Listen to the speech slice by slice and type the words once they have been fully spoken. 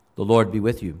The Lord be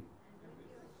with you.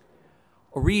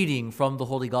 A reading from the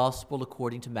Holy Gospel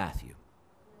according to Matthew.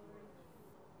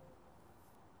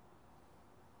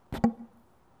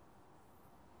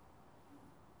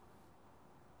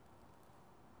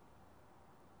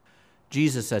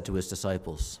 Jesus said to his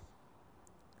disciples,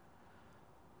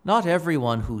 "Not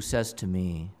everyone who says to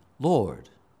me, 'Lord,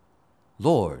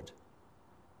 Lord,'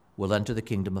 will enter the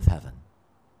kingdom of heaven,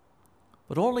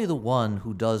 but only the one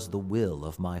who does the will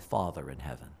of my Father in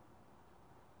heaven.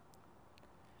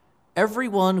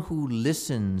 Everyone who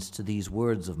listens to these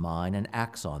words of mine and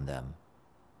acts on them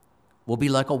will be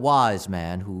like a wise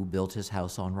man who built his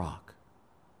house on rock.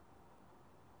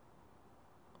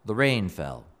 The rain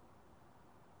fell,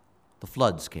 the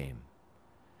floods came,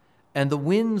 and the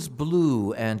winds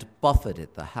blew and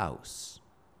buffeted the house.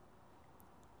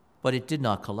 But it did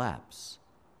not collapse.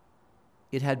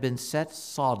 It had been set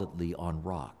solidly on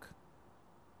rock.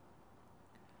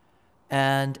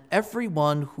 And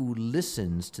everyone who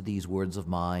listens to these words of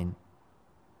mine,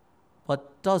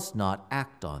 but does not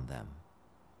act on them,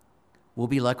 will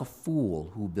be like a fool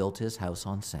who built his house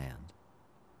on sand.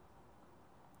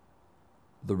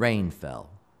 The rain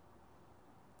fell,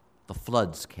 the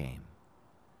floods came,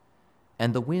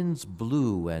 and the winds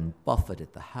blew and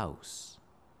buffeted the house,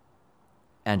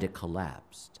 and it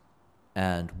collapsed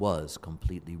and was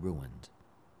completely ruined."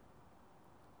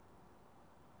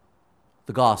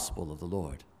 The Gospel of the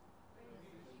Lord.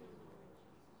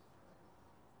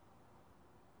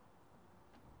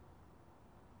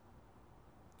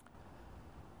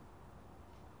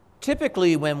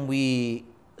 Typically, when we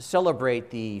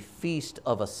celebrate the feast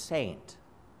of a saint,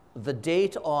 the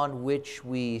date on which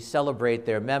we celebrate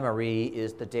their memory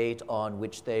is the date on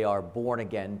which they are born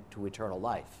again to eternal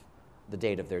life, the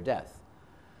date of their death.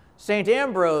 Saint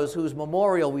Ambrose, whose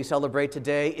memorial we celebrate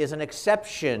today, is an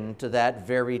exception to that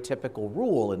very typical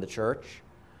rule in the church,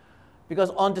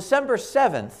 because on December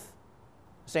 7th,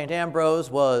 Saint Ambrose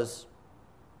was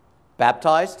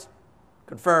baptized,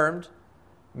 confirmed,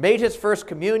 made his first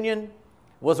communion,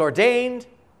 was ordained,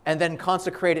 and then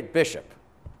consecrated bishop.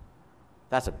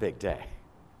 That's a big day.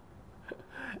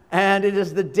 And it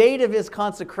is the date of his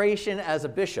consecration as a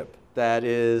bishop that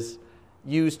is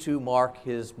used to mark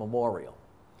his memorial.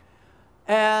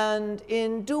 And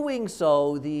in doing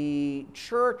so, the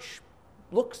church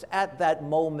looks at that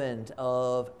moment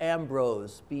of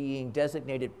Ambrose being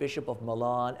designated Bishop of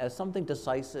Milan as something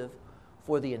decisive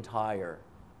for the entire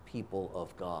people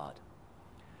of God.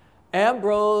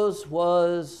 Ambrose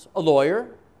was a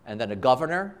lawyer and then a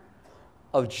governor,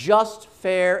 of just,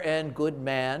 fair, and good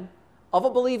man, of a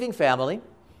believing family,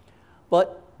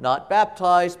 but not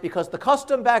baptized because the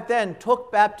custom back then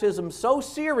took baptism so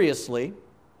seriously,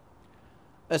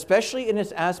 especially in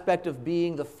its aspect of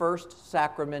being the first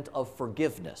sacrament of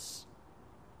forgiveness,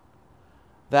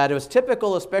 that it was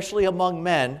typical, especially among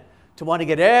men, to want to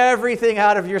get everything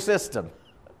out of your system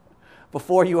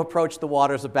before you approach the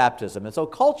waters of baptism. And so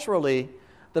culturally,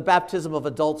 the baptism of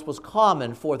adults was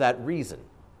common for that reason.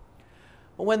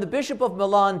 But when the Bishop of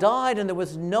Milan died and there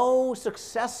was no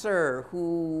successor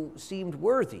who seemed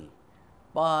worthy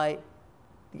by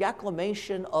the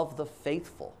acclamation of the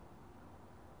faithful,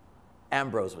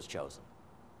 Ambrose was chosen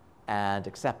and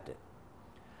accepted.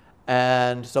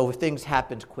 And so things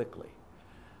happened quickly.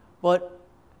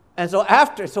 It's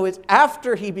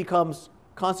after he becomes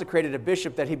consecrated a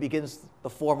bishop that he begins the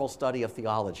formal study of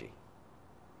theology.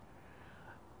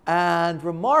 And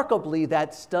remarkably,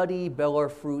 that study bore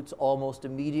fruits almost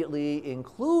immediately,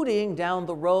 including down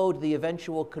the road the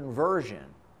eventual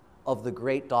conversion of the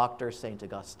great doctor Saint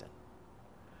Augustine,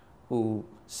 who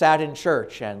sat in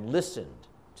church and listened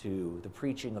to the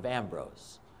preaching of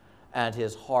Ambrose, and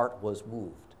his heart was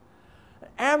moved.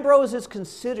 Ambrose is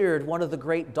considered one of the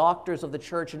great doctors of the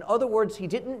church. In other words, he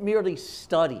didn't merely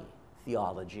study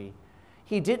theology.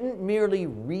 He didn't merely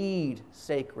read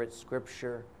sacred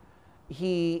scripture.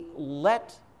 He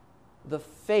let the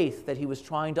faith that he was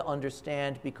trying to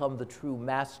understand become the true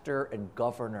master and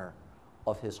governor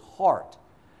of his heart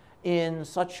in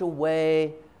such a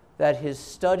way that his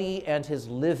study and his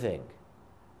living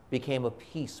became a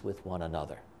piece with one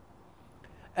another.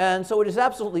 And so it is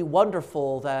absolutely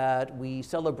wonderful that we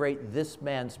celebrate this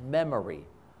man's memory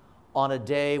on a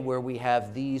day where we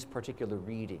have these particular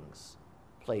readings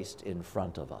placed in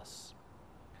front of us.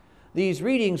 These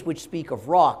readings which speak of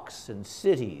rocks and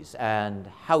cities and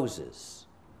houses.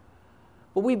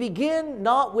 But we begin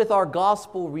not with our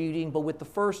gospel reading, but with the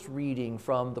first reading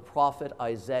from the prophet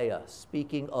Isaiah,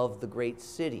 speaking of the great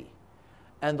city,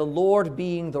 and the Lord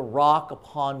being the rock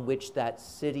upon which that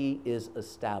city is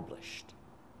established.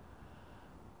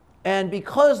 And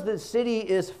because the city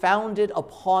is founded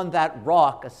upon that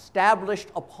rock, established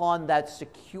upon that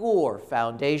secure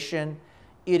foundation,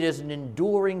 it is an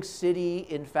enduring city,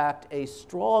 in fact, a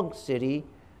strong city,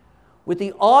 with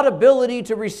the odd ability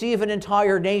to receive an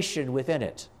entire nation within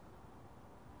it.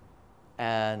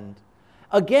 And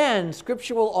again,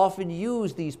 Scripture will often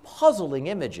use these puzzling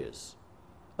images.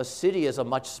 A city is a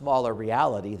much smaller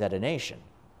reality than a nation.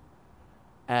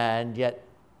 And yet,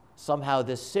 somehow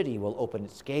this city will open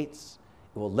its gates.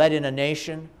 It will let in a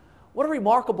nation. What a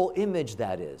remarkable image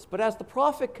that is. But as the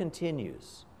prophet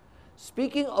continues,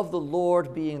 speaking of the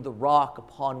Lord being the rock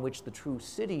upon which the true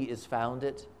city is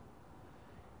founded,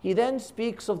 he then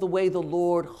speaks of the way the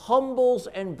Lord humbles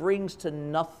and brings to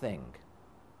nothing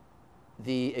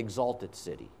the exalted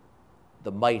city,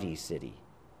 the mighty city,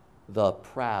 the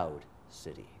proud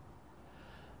city.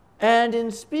 And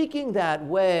in speaking that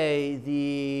way,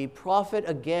 the prophet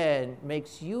again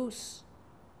makes use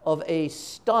of a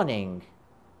stunning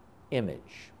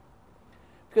image.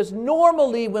 Because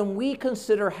normally when we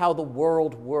consider how the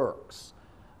world works,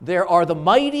 there are the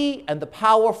mighty and the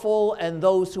powerful and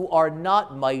those who are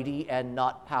not mighty and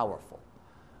not powerful.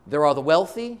 There are the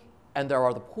wealthy and there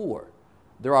are the poor.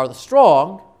 There are the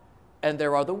strong and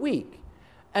there are the weak.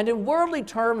 And in worldly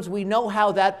terms, we know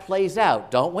how that plays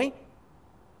out, don't we?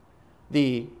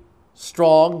 The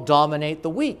strong dominate the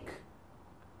weak.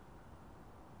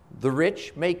 The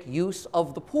rich make use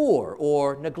of the poor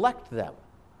or neglect them.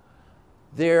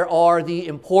 There are the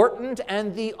important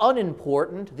and the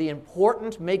unimportant. The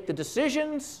important make the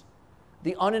decisions.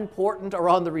 The unimportant are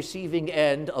on the receiving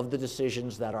end of the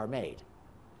decisions that are made.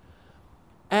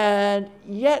 And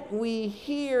yet we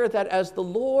hear that as the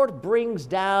Lord brings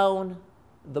down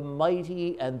the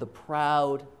mighty and the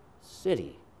proud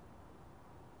city,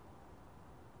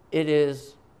 it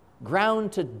is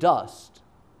ground to dust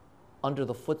under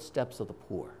the footsteps of the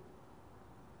poor.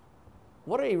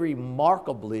 What a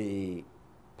remarkably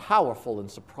powerful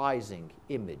and surprising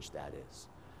image that is.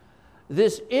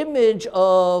 This image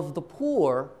of the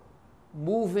poor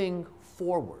moving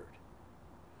forward,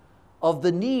 of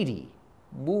the needy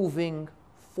moving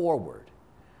forward.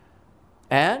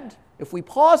 And if we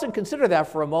pause and consider that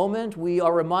for a moment, we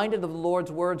are reminded of the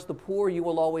Lord's words, "The poor you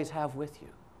will always have with you."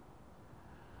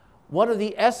 One of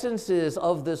the essences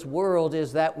of this world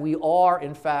is that we are,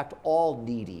 in fact, all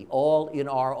needy, all in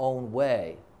our own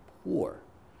way, poor.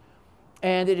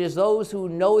 And it is those who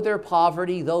know their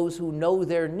poverty, those who know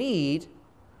their need,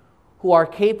 who are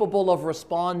capable of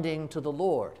responding to the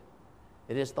Lord.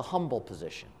 It is the humble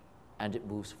position, and it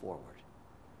moves forward.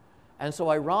 And so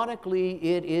ironically,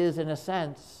 it is, in a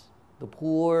sense, the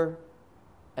poor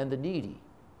and the needy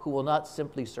who will not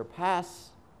simply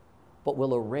surpass, but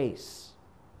will erase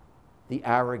the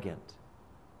arrogant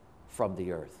from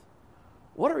the earth.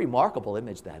 What a remarkable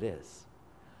image that is.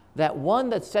 That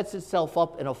one that sets itself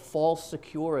up in a false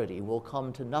security will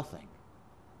come to nothing.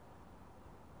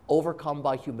 Overcome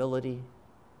by humility,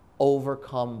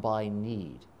 overcome by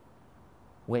need,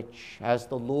 which, as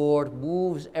the Lord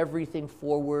moves everything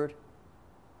forward,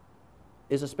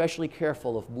 is especially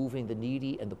careful of moving the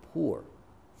needy and the poor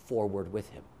forward with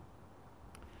him.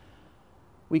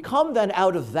 We come then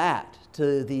out of that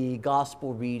to the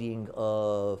gospel reading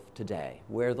of today,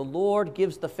 where the Lord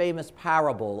gives the famous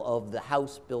parable of the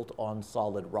house built on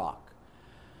solid rock.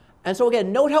 And so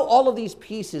again, note how all of these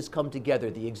pieces come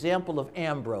together. The example of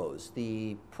Ambrose,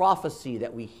 the prophecy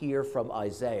that we hear from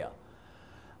Isaiah.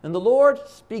 And the Lord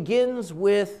begins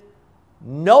with,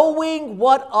 knowing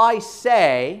what I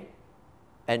say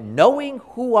and knowing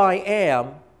who I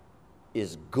am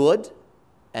is good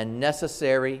and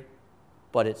necessary,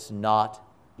 but it's not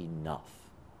enough.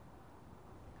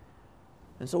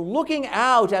 And so looking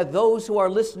out at those who are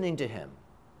listening to him,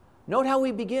 note how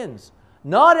he begins.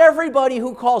 Not everybody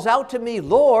who calls out to me,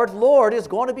 Lord, Lord, is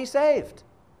going to be saved.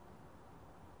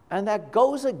 And that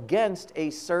goes against a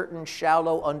certain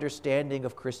shallow understanding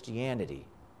of Christianity,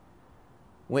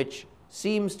 which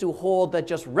seems to hold that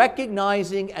just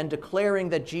recognizing and declaring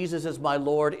that Jesus is my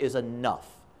Lord is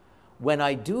enough. When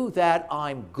I do that,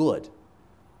 I'm good.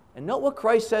 And note what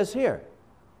Christ says here.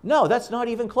 No, that's not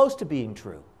even close to being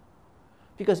true.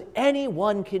 Because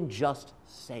anyone can just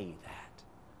say that.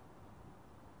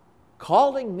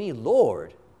 Calling me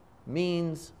Lord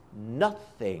means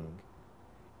nothing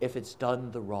if it's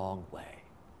done the wrong way.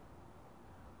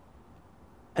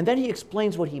 And then he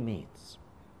explains what he means.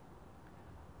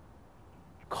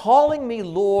 Calling me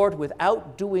Lord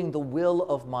without doing the will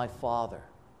of my Father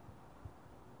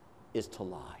is to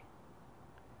lie.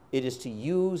 It is to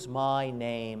use my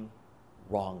name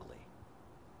wrongly.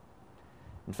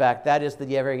 In fact, that is the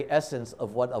very essence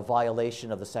of what a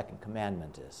violation of the second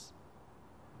commandment is,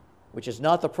 which is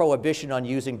not the prohibition on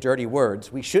using dirty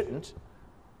words. We shouldn't.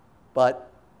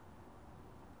 But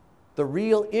the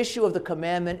real issue of the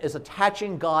commandment is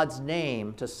attaching God's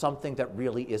name to something that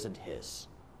really isn't his.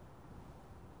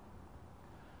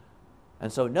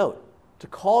 And so note, to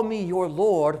call me your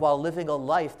Lord while living a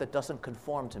life that doesn't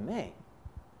conform to me,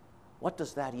 what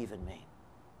does that even mean?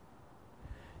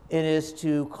 It is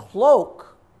to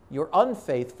cloak your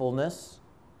unfaithfulness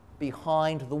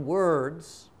behind the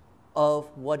words of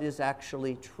what is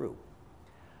actually true.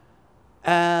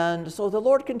 And so the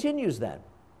Lord continues then.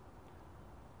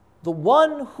 The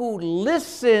one who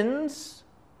listens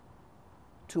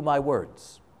to my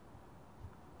words.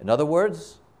 In other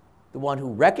words, the one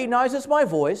who recognizes my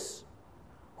voice,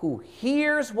 who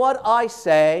hears what I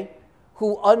say,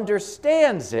 who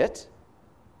understands it,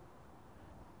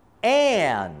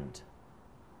 and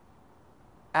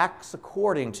acts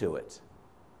according to it,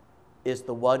 is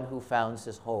the one who founds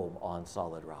his home on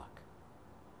solid rock.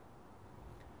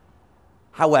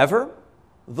 However,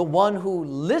 the one who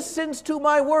listens to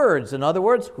my words, in other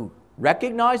words, who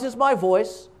recognizes my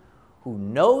voice, who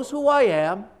knows who I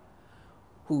am,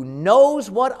 who knows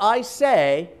what I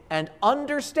say and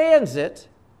understands it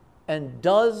and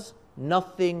does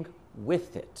nothing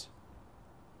with it,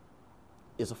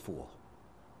 is a fool.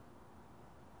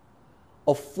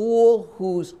 A fool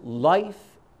whose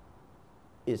life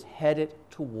is headed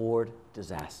toward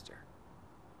disaster.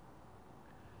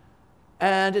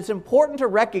 And it's important to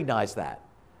recognize that.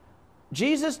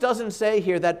 Jesus doesn't say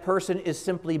here that person is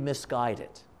simply misguided.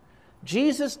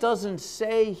 Jesus doesn't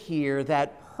say here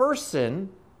that person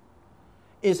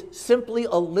is simply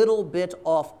a little bit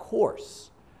off course.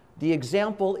 The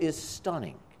example is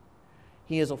stunning.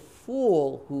 He is a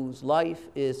fool whose life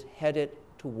is headed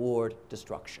toward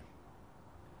destruction.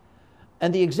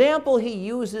 And the example he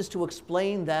uses to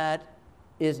explain that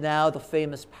is now the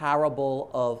famous parable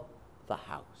of the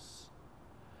house.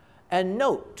 And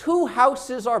note, two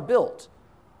houses are built.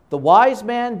 The wise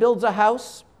man builds a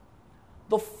house.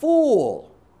 The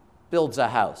fool builds a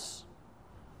house.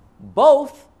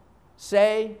 Both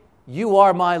say, "You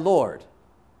are my Lord."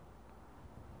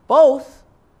 Both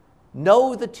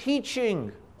know the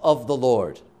teaching of the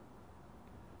Lord.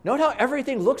 Note how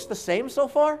everything looks the same so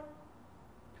far?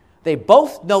 They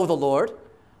both know the Lord.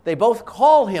 They both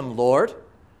call him Lord.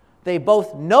 They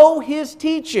both know his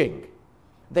teaching.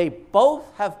 They both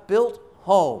have built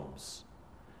homes.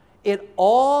 It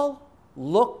all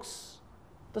looks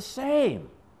the same.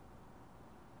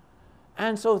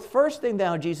 And so the first thing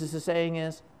now Jesus is saying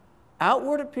is,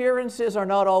 outward appearances are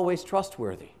not always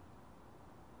trustworthy.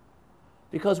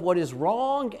 Because what is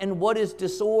wrong and what is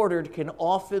disordered can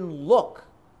often look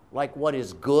like what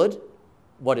is good,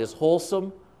 what is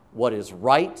wholesome, what is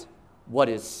right, what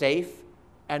is safe,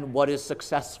 and what is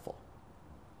successful.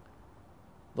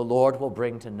 The Lord will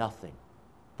bring to nothing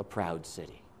the proud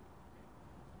city.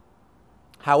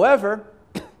 However,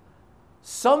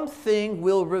 something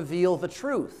will reveal the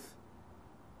truth.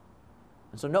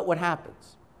 And so note what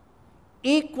happens.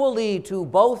 Equally to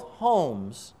both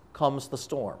homes comes the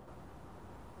storm.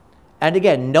 And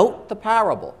again, note the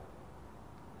parable.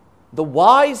 The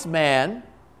wise man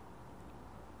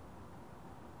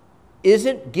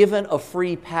isn't given a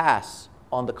free pass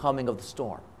on the coming of the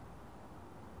storm.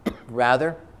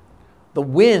 Rather, the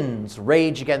winds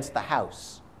rage against the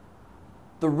house.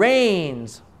 The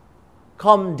rains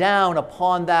come down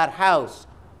upon that house.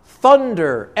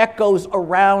 Thunder echoes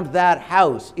around that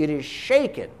house. It is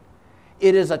shaken.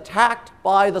 It is attacked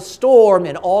by the storm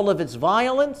in all of its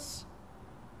violence,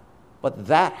 but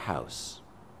that house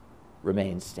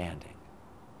remains standing.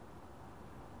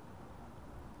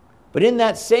 But in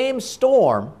that same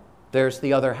storm, there's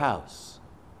the other house.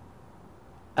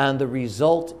 And the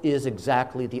result is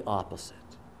exactly the opposite.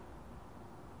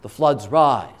 The floods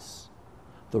rise.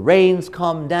 The rains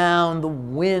come down. The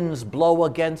winds blow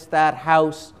against that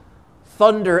house.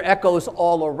 Thunder echoes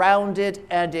all around it,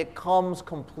 and it comes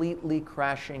completely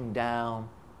crashing down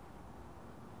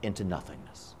into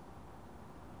nothingness.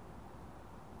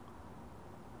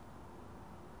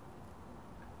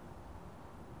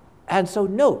 And so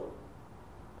note,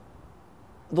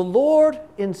 the Lord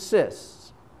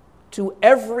insists to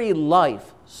every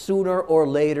life, sooner or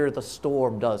later, the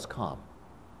storm does come.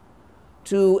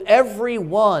 To every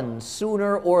one,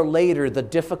 sooner or later, the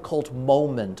difficult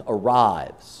moment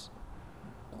arrives.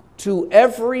 To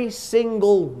every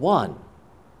single one,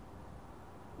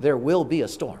 there will be a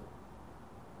storm.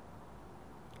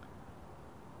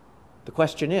 The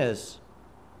question is,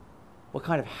 what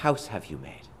kind of house have you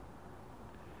made?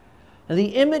 And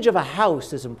the image of a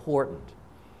house is important.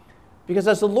 Because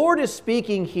as the Lord is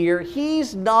speaking here,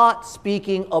 he's not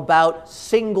speaking about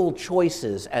single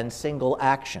choices and single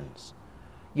actions.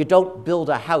 You don't build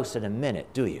a house in a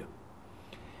minute, do you?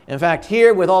 In fact,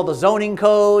 here with all the zoning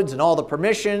codes and all the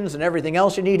permissions and everything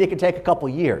else you need, it can take a couple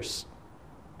years.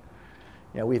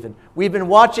 You know, we've been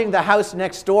watching the house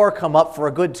next door come up for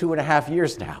a good 2.5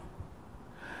 years now,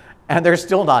 and they're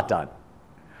still not done.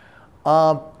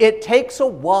 It takes a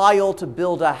while to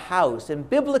build a house, and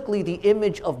biblically the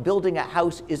image of building a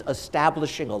house is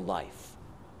establishing a life.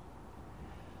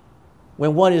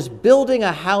 When one is building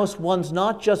a house, one's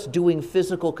not just doing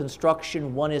physical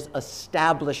construction, one is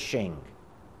establishing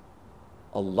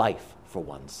a life for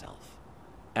oneself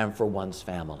and for one's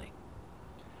family.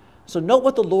 So note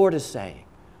what the Lord is saying,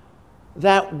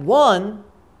 that one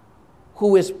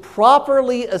who is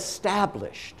properly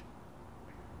established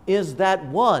is that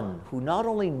one who not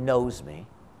only knows me,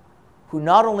 who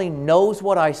not only knows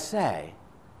what I say,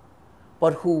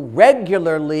 but who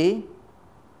regularly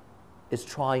is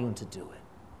trying to do it.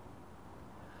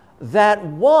 That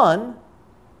one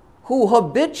who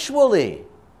habitually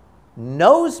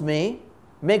knows me,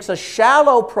 makes a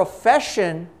shallow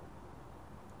profession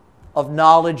of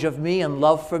knowledge of me and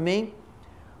love for me,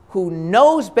 who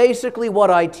knows basically what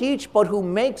I teach, but who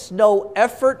makes no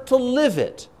effort to live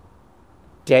it,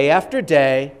 day after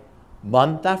day,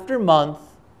 month after month,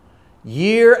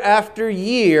 year after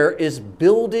year, is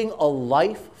building a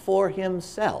life for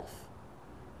himself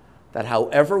that,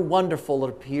 however wonderful it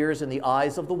appears in the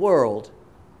eyes of the world,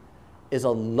 is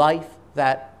a life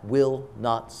that will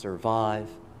not survive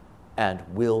and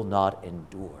will not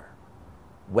endure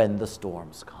when the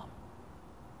storms come.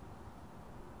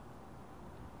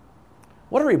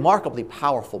 What a remarkably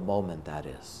powerful moment that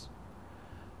is.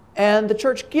 And the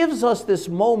church gives us this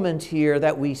moment here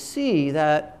that we see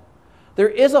that there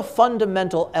is a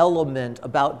fundamental element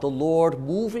about the Lord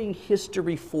moving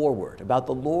history forward, about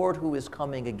the Lord who is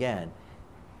coming again,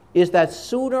 is that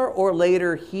sooner or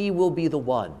later he will be the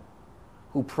one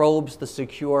who probes the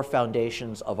secure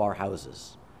foundations of our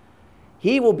houses.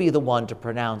 He will be the one to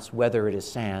pronounce whether it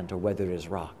is sand or whether it is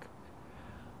rock.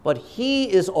 But he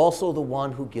is also the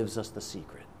one who gives us the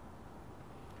secret.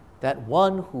 That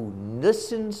one who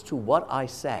listens to what I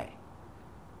say,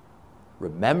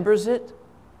 remembers it,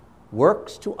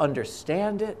 works to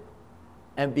understand it,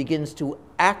 and begins to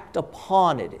act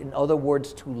upon it. In other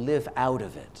words, to live out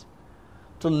of it,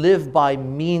 to live by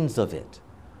means of it,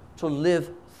 to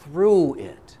live through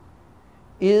it,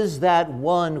 is that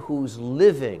one whose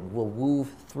living will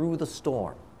move through the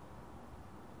storm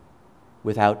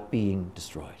without being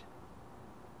destroyed.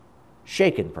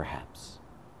 Shaken, perhaps,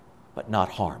 but not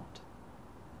harmed.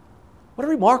 What a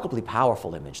remarkably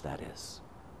powerful image that is.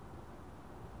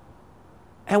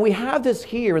 And we have this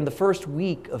here in the first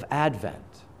week of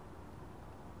Advent,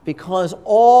 because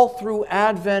all through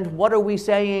Advent, what are we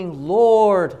saying?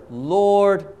 Lord,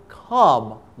 Lord,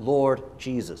 come, Lord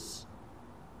Jesus.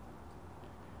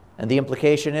 And the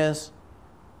implication is,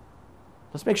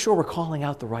 let's make sure we're calling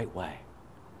out the right way.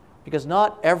 Because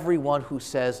not everyone who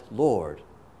says, Lord,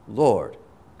 Lord,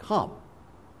 come,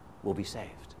 will be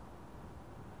saved.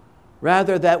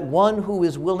 Rather, that one who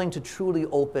is willing to truly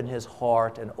open his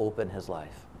heart and open his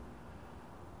life.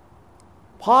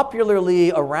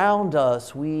 Popularly around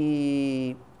us,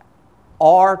 we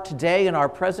are today in our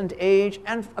present age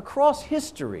and across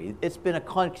history, it's been a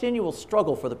continual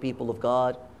struggle for the people of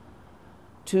God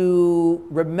to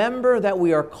remember that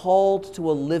we are called to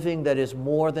a living that is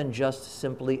more than just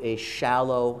simply a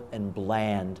shallow and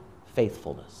bland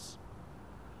faithfulness.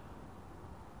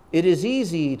 It is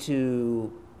easy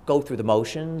to go through the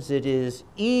motions. It is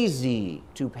easy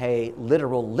to pay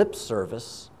literal lip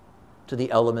service to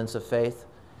the elements of faith.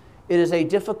 It is a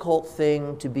difficult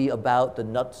thing to be about the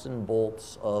nuts and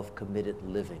bolts of committed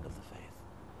living of the faith.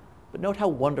 But note how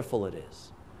wonderful it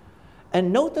is.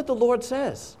 And note that the Lord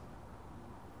says,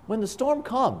 when the storm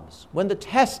comes, when the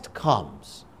test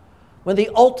comes, when the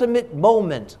ultimate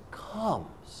moment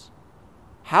comes,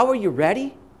 how are you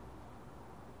ready?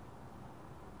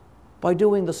 By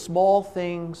doing the small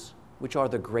things which are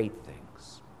the great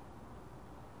things.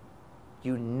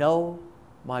 You know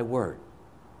my word.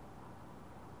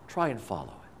 Try and follow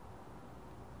it.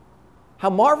 How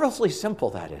marvelously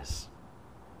simple that is.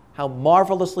 How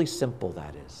marvelously simple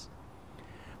that is.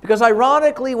 Because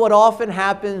ironically, what often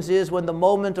happens is when the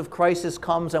moment of crisis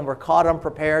comes and we're caught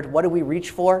unprepared, what do we reach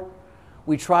for?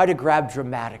 We try to grab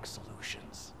dramatic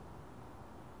solutions.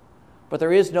 But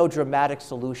there is no dramatic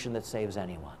solution that saves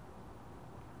anyone.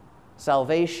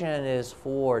 Salvation is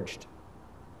forged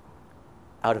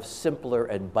out of simpler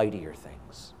and mightier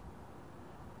things.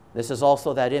 This is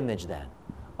also that image then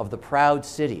of the proud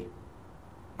city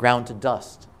ground to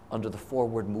dust under the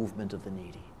forward movement of the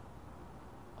needy,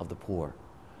 of the poor,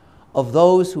 of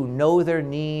those who know their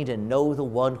need and know the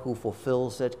one who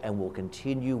fulfills it and will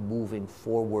continue moving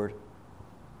forward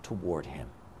toward him.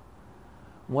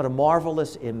 What a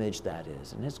marvelous image that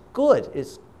is. And it's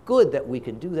good that we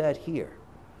can do that here,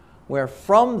 where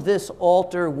from this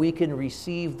altar we can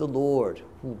receive the Lord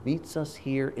who meets us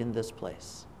here in this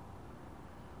place.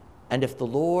 And if the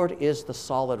Lord is the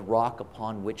solid rock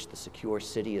upon which the secure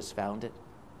city is founded,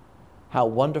 how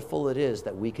wonderful it is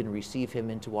that we can receive him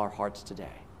into our hearts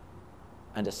today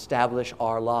and establish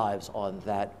our lives on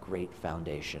that great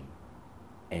foundation.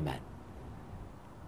 Amen.